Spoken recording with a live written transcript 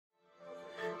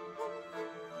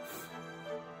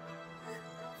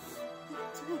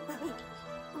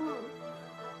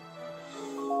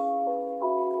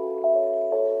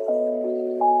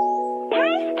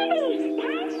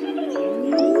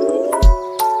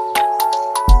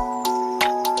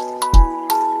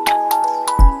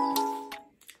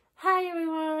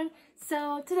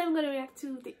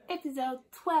episode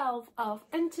 12 of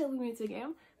Until We Meet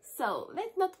Again. So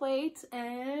let's not wait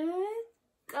and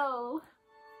go.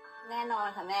 แน่นอน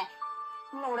ค่ะแม่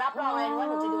หนูรับรองเลยว่า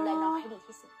หนูจะดูแลน้องให้ดี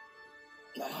ที่สุด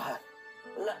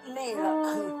และนี่แหละ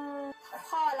คือ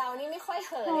พ่อเรานี่ไม่ค่อยเ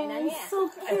ห่อเลยนะเนี่ย So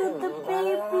cute, the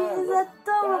baby is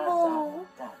adorable.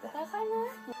 ค่อยๆนะ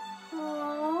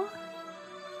Aww.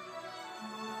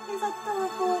 He's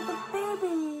adorable, the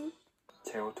baby. เช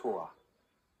ลถั่ว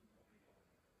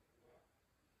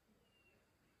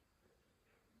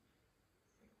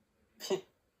พี่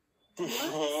ดี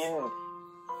น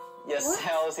อย่าแซ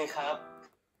วสิครับ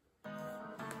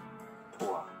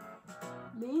ถั่ว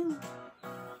Bean.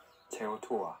 เชล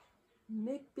ถั่ว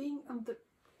Make being on the...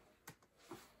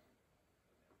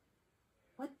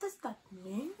 What does that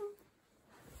mean?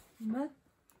 Make...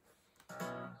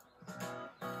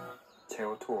 เช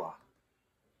ลถั่ว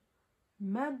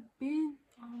Mad being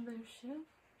on the shelf?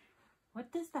 What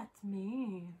does that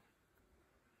mean?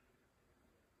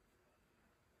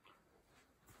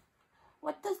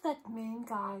 What does that mean,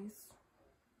 guys?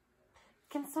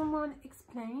 Can someone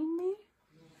explain me?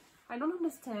 I don't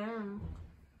understand.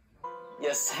 อ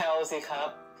ย่าแซวสิครับ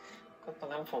ก็ตอน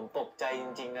นั้นผมตกใจจ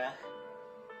ริงๆนะ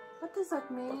What does that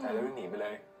ตกใจแล้ววิ่ mean? งหนีไปเล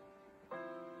ย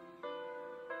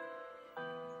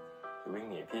วิ่ง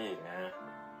หนีพี่อีกนะ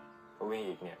ก็วิ่ง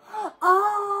อีกเนี่ย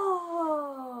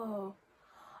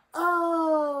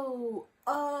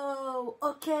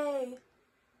Okay.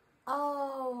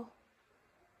 Oh,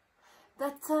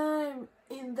 that time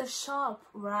in the shop,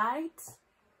 right?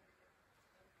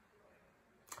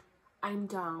 I'm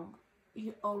down.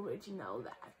 You already know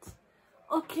that.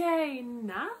 Okay,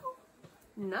 now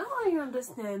I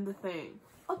understand the thing.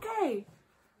 Okay.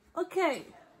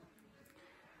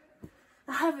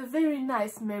 I have a very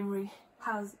nice memory,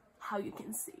 how you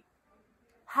can see.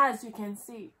 As you can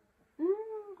see.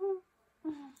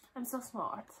 I'm so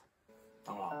smart.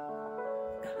 ต้องลอง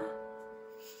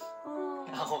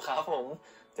เอาครับผม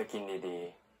จะกินดี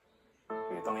ๆห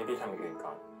รือต้องให้พี่ทำอย่างอื่นก่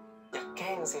อนอย่าแก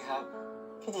ล้งสิครับ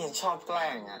พี่ดีนชอบแกล้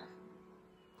งอ่ะ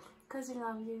Cause I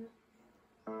love you.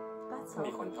 That's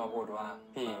มี all. คนชอบพูดว่า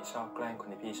พี่ชอบแกล้งคน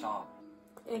ที่พี่ชอบ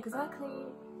Exactly.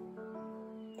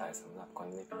 แต่สำหรับคน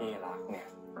ที่พี่รักเนี่ย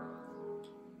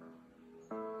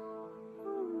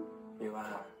พี่ว่า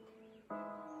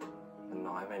มัน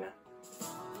น้อยไปนะ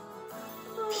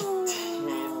พี่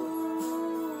ดีน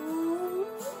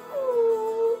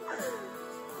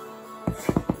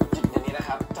หยุดอย่างนี้นะค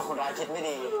รับเจ้าคนร้ายคิดไม่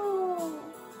ดี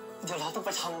เดี๋ยวเราต้องไป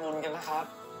ทำบุญกันนะครับ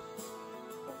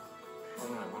เห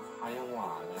มือนมะพร้าวยังหว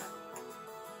านนะ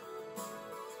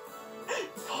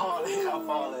พอเลยครับ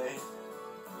พอเลย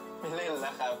ไม่เล่นแ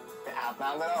ล้วครับไปอาบน้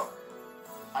ำแล้ว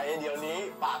ไปเดี๋ยวนี้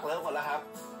ปากเลิกหมดแล้วครับ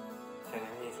ใช่ไหม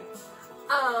พี่สิ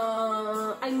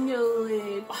I knew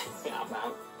it. ไปอาบน้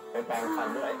ำไปแปรงฟัน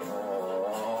ด้วยโอ้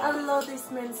I love this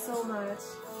man so much.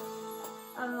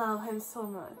 I love him so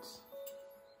much.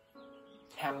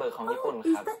 แฮมเบอร์ของญี่ปุ่น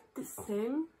Is ครับ that the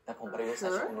same? แต่ผมประยุกต์ใส่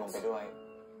ชะอมลงไปด้วย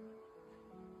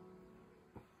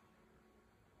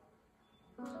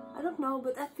I don't know,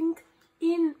 but I think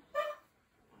in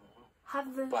have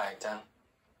แปล the กจัง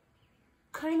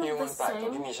kind พี่ of มั the นแปลกตร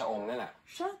งที่ same มีชะอมนั่นแหละ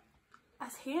shot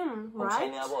as him, ผมใช้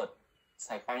right? เนื้อบดใ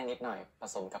ส่แป้งนิดหน่อยผ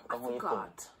สมกับเต้าหู้ญี่ปุ่น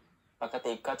God. ปก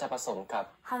ติก็จะผสมกับ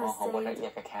หัวหอมบดละเอีย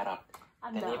ดกับแครอท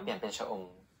แต่นี่เปลี่ยนเป็นชะอม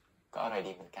ก็อร่อย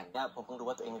ดีเหมือนกันเนี่ยผมเพิ่งรู้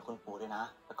ว่าตัวเองมีคุณปู่ด้วยนะ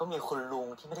แล้วก็มีคุณลุง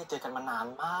ที่ไม่ได้เจอกันมานาน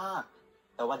มาก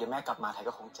แต่ว่าเดี๋ยวแม่กลับมาไทย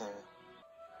ก็คงเจอ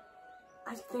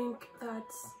I think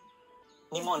that's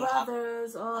นิมนต์ครับ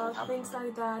brothers or things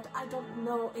like that. I don't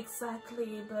know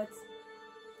exactly, but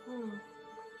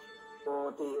โอ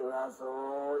ติราโส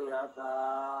ยะตา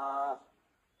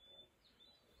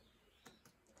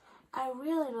I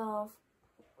really love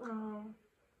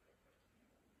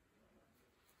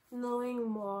knowing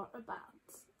more about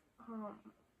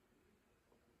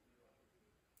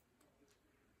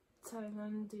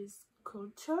Thailandese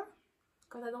culture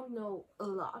because I don't know a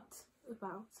lot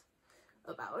about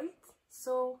it,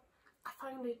 so I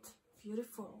find it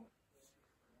beautiful.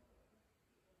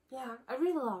 Yeah, I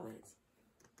really love it.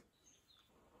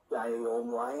 ใจโยม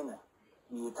ไว้น่ะ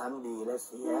มีทั้งดีและเ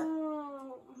สีย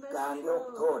That's การยก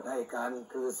true. โทษให้กัน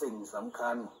คือสิ่งสำ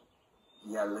คัญ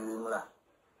อย่าลืมล่ะ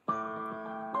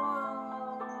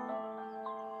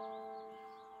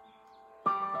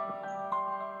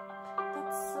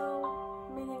That's so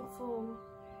meaningful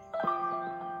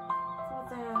for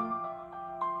them.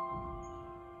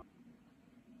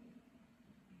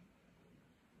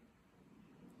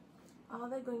 Are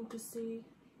they going to see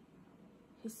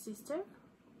his sister?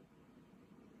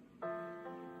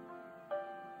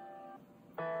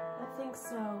 I think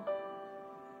so.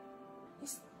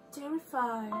 He's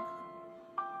terrified.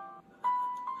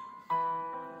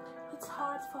 it's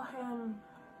hard for him.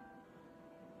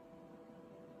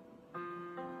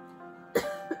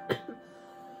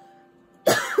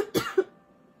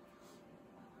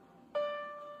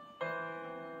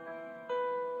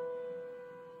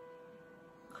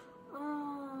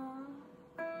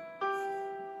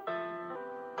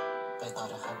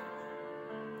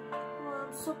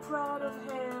 I'm so proud of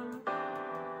him.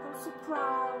 I'm so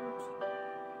proud.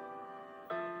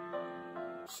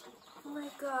 Oh my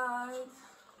god.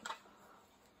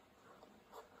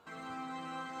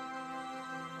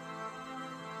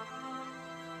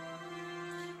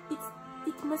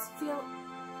 It must feel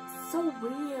so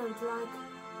weird, like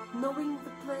knowing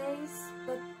the place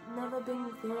but never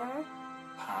being there.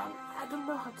 I don't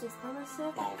know how to explain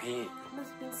myself. It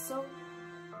must be so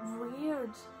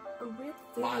weird, a weird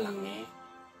feeling. บ้านหลังนี้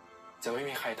จะไม่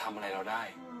มีใครทำอะไรเราได้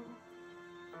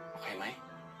โอเคไหม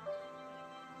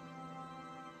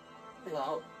แล้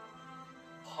ว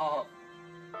พ่อ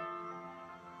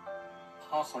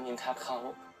ของยินทัศน์เขา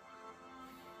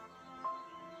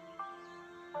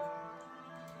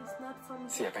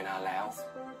เสียไปนานแล้ว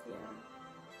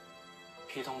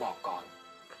พี่ต้องบอกก่อน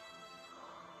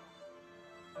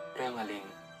เรื่องอลิน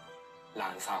หลา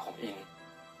นสาวของอิน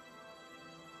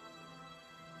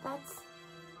That's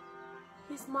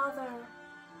his mother.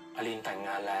 อลินแต่งง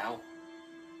านแล้ว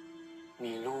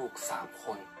มีลูก3 ค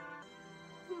น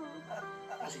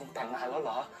อลินแต่งงานแล้วเห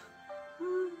รอ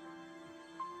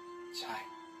ใช่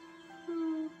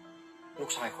ลูก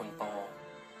ชายคนโต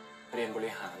เรียนบ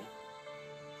ริหาร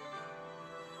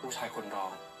ลูกชายคนรอ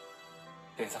ง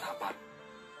เรียนสถาปัตย์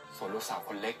ส่วนลูกสาวค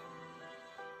นเล็ก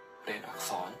เรียนอัก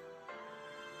ษร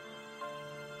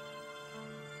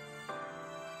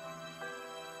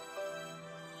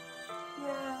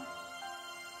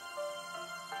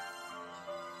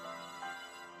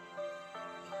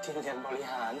ที่เรียนบริ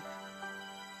หาร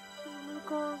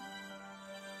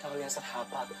เราเรียนสถา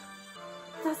ปัตย์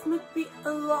That must be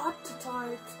a lot to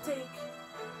take.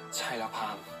 ใช่แล้วพา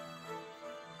ม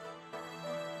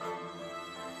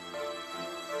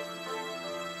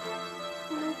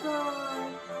Oh my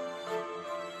god.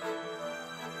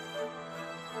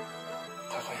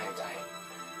 ค่อยๆหายใจ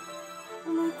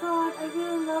Oh my god, I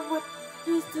really love what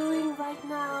he's doing right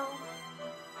now.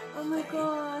 Oh my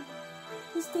god.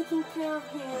 He's taking care of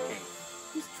him.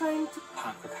 He's trying to พา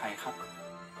มคือใครครับ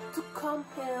calm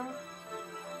him.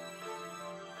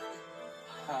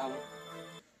 พาม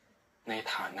ใน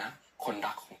ฐานะคน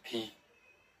รักของพี่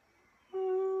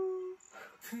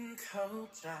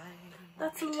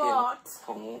That's a lot. ผ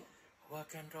ม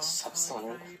สับสน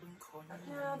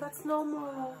Yeah, that's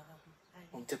normal.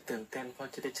 ผมจะตื่นเต้นเพราะ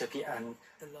จะได้เจอพี่อัน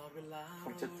ผ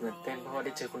มจะตื่นเต้นเพราะว่าไ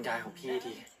ด้เจอคุณยายของพี่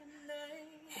ดี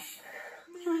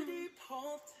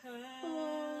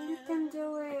You can do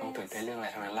it. ต้องตื่นเต้นเรื่องอะไร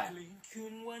ทั้งนั้นแหละ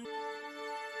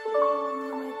Oh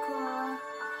my god.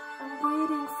 I'm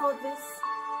waiting for this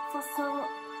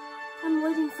I'm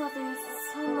waiting for this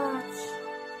so much.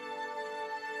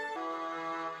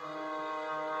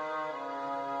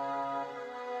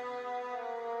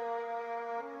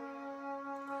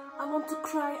 I want to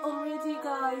cry already,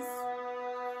 guys.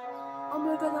 Oh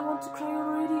my god, I want to cry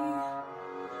already.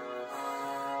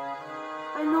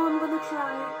 I know I'm gonna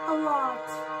cry a lot.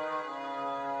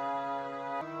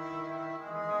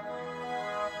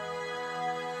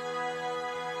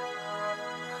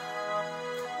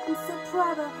 I'm so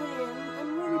proud of him.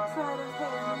 I'm really proud of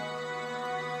him.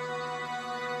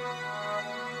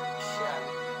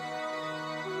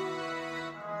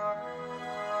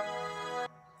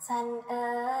 จันเอ๋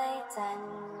ยจัน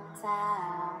เจ้า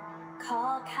ขอ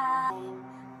ข้า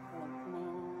ปรบมื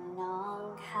อน้อง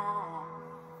ข้า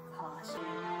ขอชื่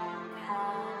อน้องข้า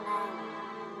นั้น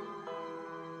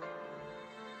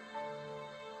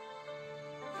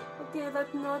Okay,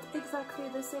 that's not exactly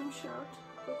the same shot,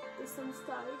 but the same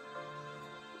style.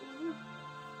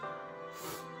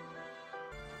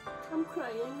 I'm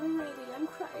crying already. I'm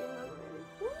crying already.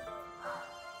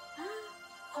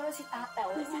 เพราะเราชิตาแต่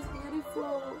ว่า This is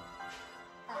beautiful.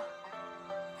 ตา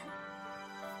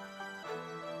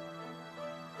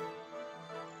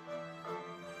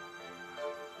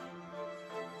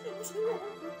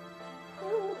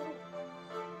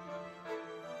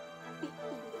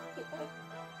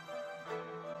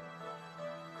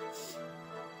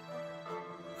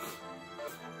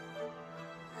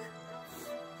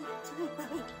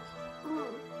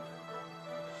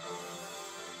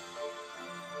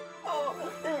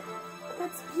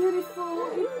That's beautiful.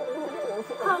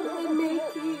 How they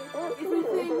make it,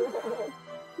 everything.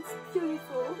 It's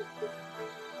beautiful.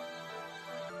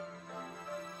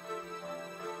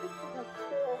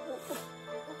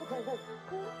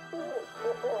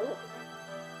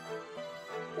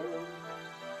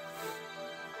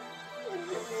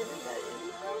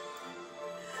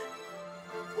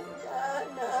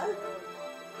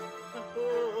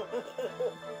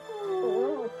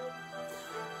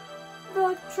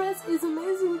 is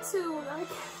amazing too. Like,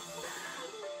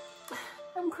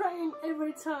 I'm crying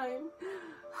every time.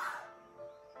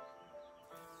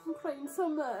 I'm crying so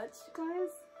much,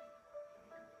 guys.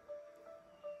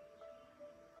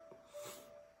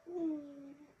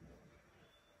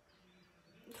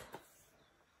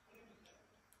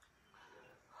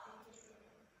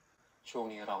ช่วง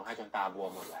นี้ร้องไห้จนตาบวม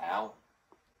หมดแล้ว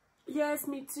Yes,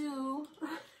 me too.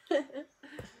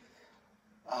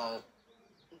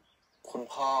 คุณ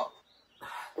พ่อ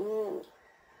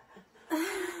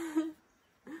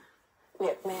เรี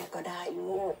ยกแม่ก็ได้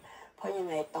ลูกเพราะยัง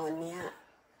ไงตอนเนี้ย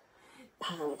พ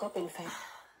ามก็เป็นแฟน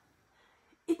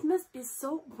It must be so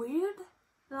weird,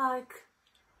 like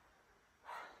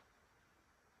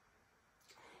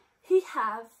he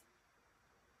have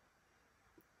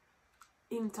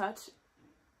in touch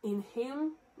in him,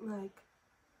 like,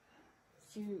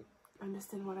 you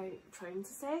understand what I'm trying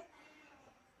to say?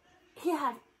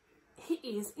 He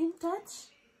is in touch,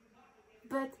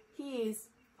 but he is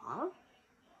far.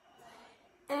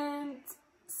 And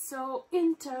so in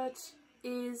touch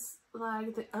is like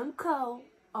the uncle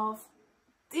of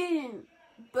Dean,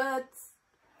 but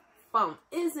Fam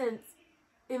isn't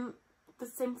in the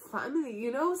same family,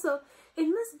 you know? So it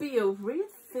must be a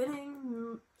weird feeling.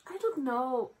 I don't know.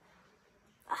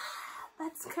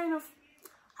 That's kind of,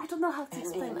 I don't know how to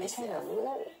explain myself.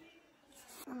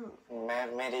 แม่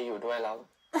ไม่ได้อยู่ด้วยแล้ว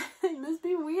It must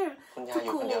be weird คุณยายอ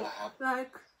ยู่คนเดียวเหรอครับ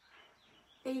like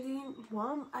 18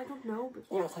 mom, I don't know, but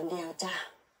อยู่คนเดียวจ้ะ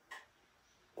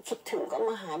คิดถึงก็ม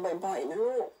าหาบ่อยๆนะ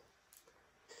ลูก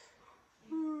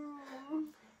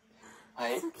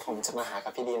ผมจะมาหากั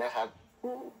บพี่ดีนะครับ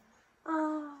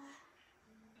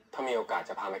ถ้ามีโอกาส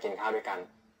จะพามากินข้าวด้วยกัน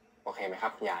โอเคไหมครั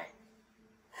บคุณยาย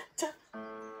จ้ะ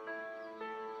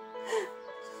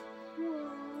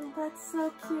That's so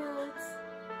cute.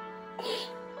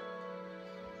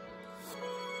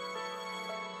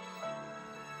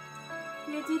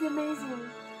 You did amazing.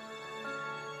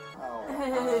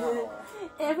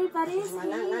 Everybody's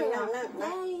here.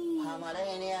 Yay. พามาได้ไ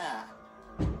งเนี่ย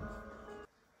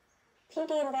พี่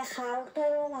ดีนไปค้างด้วย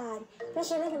เมื่อวานไม่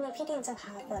คิดว่าทำไมพี่ดีนจะพ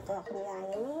าเปิดตัวคุณยาย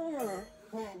นะเนี่ย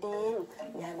แม่ดีน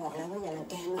ยายบอกแล้วว่าอย่ารัง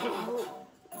แกน้อง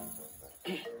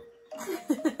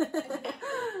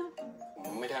ผ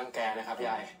มไม่ได้รังแกนะครับย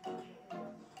าย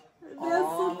อ๋อ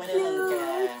ไม่ได้รังแก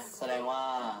แสดงว่า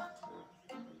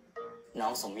น้อ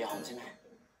งสมยอมใช่ไหม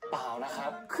เปล่านะครั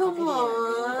บ Come on.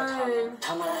 ท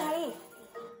ำอะไร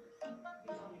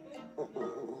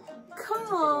Come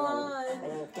on. ไป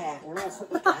รังแกลูก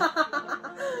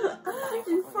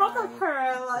In front of her,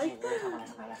 ไม่ like. ได้ทำอะไร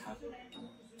ทั้งนั้นแหละครับ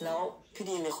แล้วพี่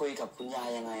ดีนไปคุยกับคุณยาย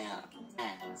ยังไงอ่ะแหม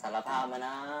สารภาพมาน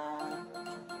ะ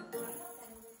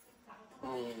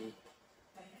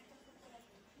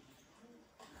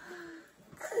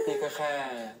พี่ก็แค่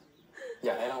อย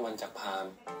ากได้รางวัลจากพาม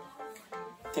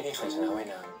ที่พี่เคยชนะว่าย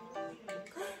น้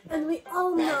And we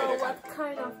all know what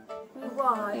kind of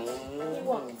reward he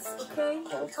wants, okay? เ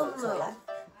พิ่ม We เพิ่ม all เพิ่ม know. ละ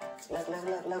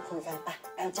เลิกคุยกันไป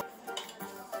เอาจ้ะ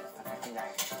ำอะไรคุณยาย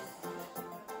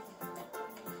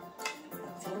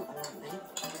สนุกอร่อยไหม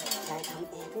ยายทำ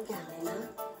เองทุกอย่างเลยนะ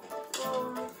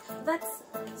That's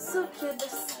so cute.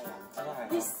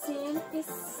 This scene is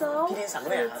so พี่ดีนสั่ง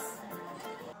ด้วยเหรอ cute. ครั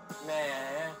บแหม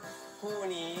คู่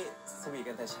นี้สวีท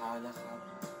กันแต่เช้านะครับ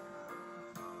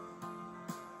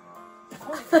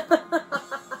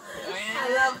I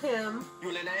love him. อ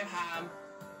ยู่เลยนะไอ้พาม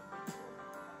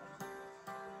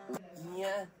เนี่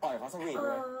ยปล่อยเขาสวีทเล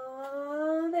ย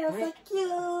Oh, they are so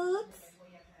cute.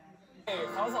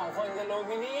 เขาสองคนจะรู้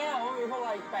พี่เนี่ยว่ามีพวกเร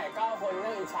าอีก8-9 คน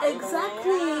นั่งอิจฉา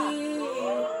Exactly.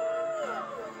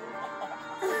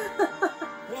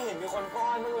 ไม่เห็นมีคนป้อ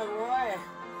นบ้างเลยเว้ย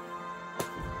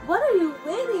What are you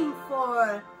waiting for?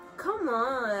 Come ม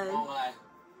on. องอะไร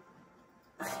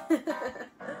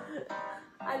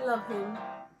I love him.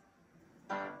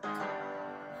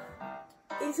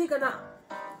 Is he gonna?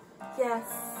 Yes.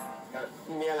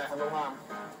 มีอะไรครับน้องพาม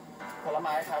ผลไ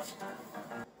ม้ครับ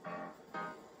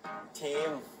ที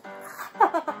ม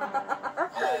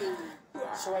อะไร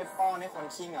ช่วยป้อนให้คน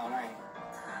ขี้เหงาหน่อย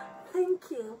Thank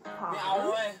you, ไม่เอา Paul. เ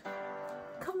ว้ย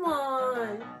Come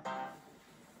on.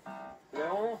 เร็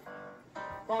ว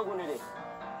ป้อนกูหน่อยดิ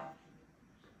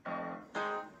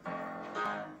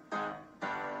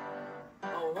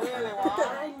เอาเฮ้ยอะไรวะ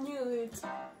I knew it.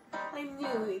 I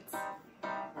knew it.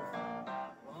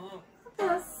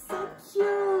 They're so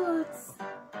cute.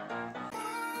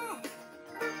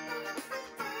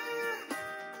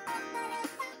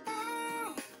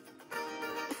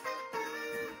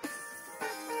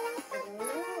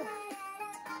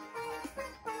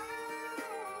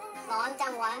 ร้อนจั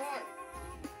งวะเนี่ย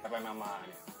ไปมาเ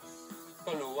นี่ย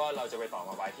ก็รู้ว่าเราจะไปต่อม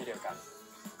าไว้ที่เดียวกัน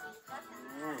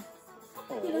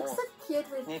He looks so cute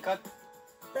with นี่ก็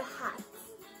the hat.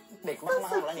 เด็กมา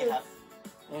กๆแล้วนี่ครับ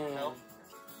แล้ว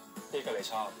พี่ก็เลย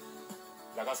ชอบ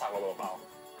แล้วก็สักเบา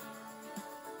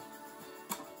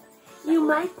You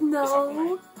might know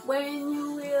when you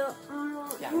will.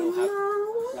 อยากรู้ครับ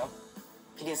แล้ว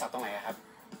พี่ดินสักตรงไหนครับ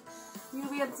You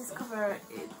will discover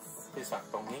it. ๆพี่สัก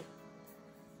ตรงนี้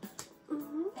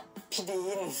พี่ดิ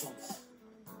น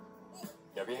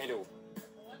เดี๋ยวพี่ให้ดู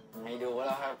ให้ดูแ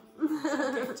ล้วครับ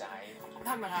เกรงใจ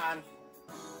ท่านประธาน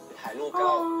ไปถ่ายรูปก็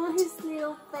Oh, his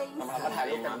little face. เรามาถ่าย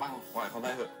รูปกันบ้าง ปล่อยเขาไป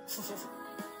เถอะ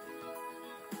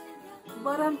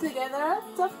Bottom together,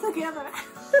 top together.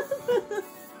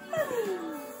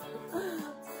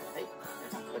 เฮ้ยเดี๋ยว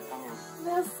ทำเปิดกล้องยัง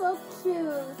They're so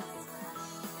cute.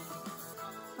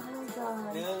 Oh my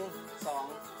god. 1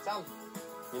 2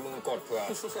 3 นี่มึงกดเผื่อ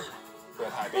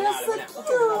ถ่ายไปหน้า They're แล้ว so เนี่ย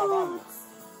cute.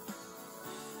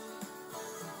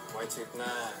 ไว้ทริปหน้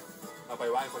าเราไป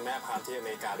ไหว้คุณแม่พามที่อเม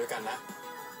ริกาด้วยกันนะ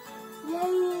Yay.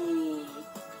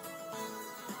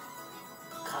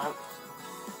 ครับ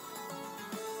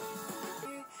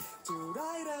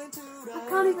I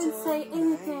can't even say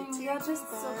anything. They're just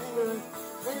so cute.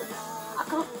 And I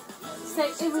can't say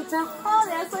every time, oh,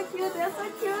 they're so cute, they're so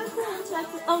cute.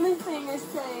 That's the only thing I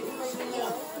say in my video.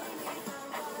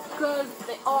 Because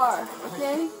they are,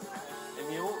 okay? ไอ้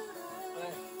มิ้วเนี่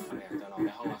ยจะนอนใน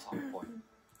ห้องละ2 คน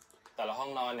แต่ละห้อง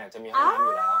นอนเนี่ยจะมีห้องน้ำอ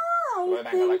ยู่แล้ว ไว้ I แ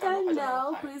บ่งกันละ think กัน I ว่าใครจะนอน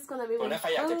know ใคร who's gonna be ส่วน with ถ้าใคร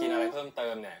อยากจะกินอะไร us. เพิ่มเติ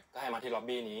มเนี่ยก็ให้มาที่ล็อบ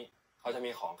บี้นี้ เขาจะ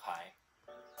มีของขาย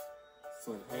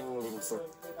ส่วนให้ริมสุด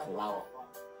ของเรา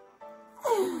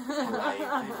อะไร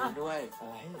ด้วยอะ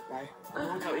ไรไป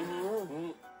น้องกับไอ้นิ้ว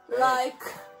Like,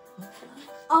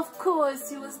 of course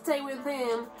you will stay with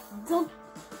him. Don't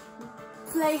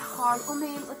play hard on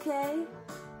him, okay?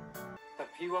 แต่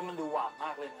พี่ว่ามันดูหวานม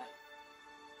ากเลยนะ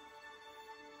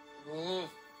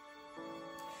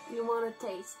You wanna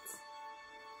taste?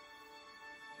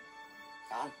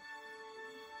 กา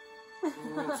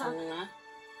รชมนะ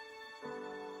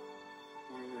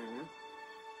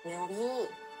เร็วพี่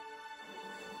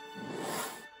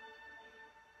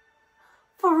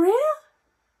For real?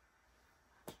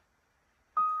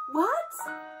 What?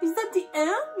 Is that the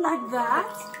end? Like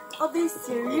that? Are they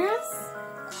serious?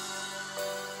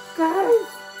 Guys!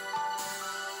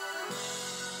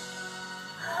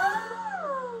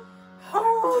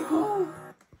 Oh!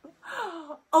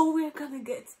 Oh, we're gonna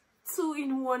get 2 in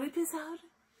 1 episode?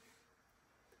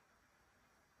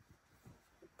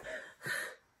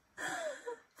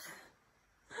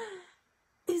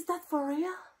 Is that for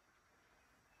real?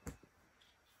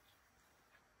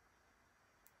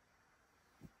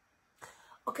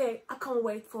 Okay, I can't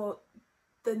wait for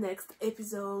the next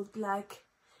episode. Like,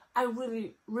 I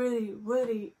really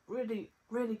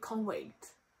can't wait.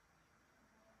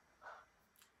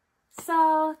 So,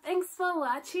 thanks for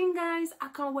watching, guys. I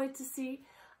can't wait to see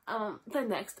the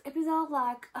next episode.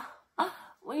 Like,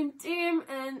 with Tim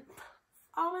and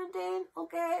Valentine,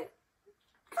 okay?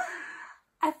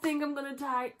 I think I'm gonna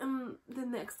die in the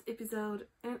next episode,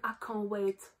 and I can't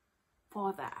wait for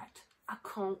that. I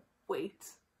can't wait.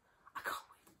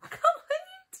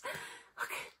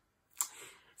 Okay.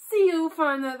 See you for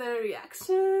another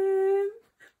reaction.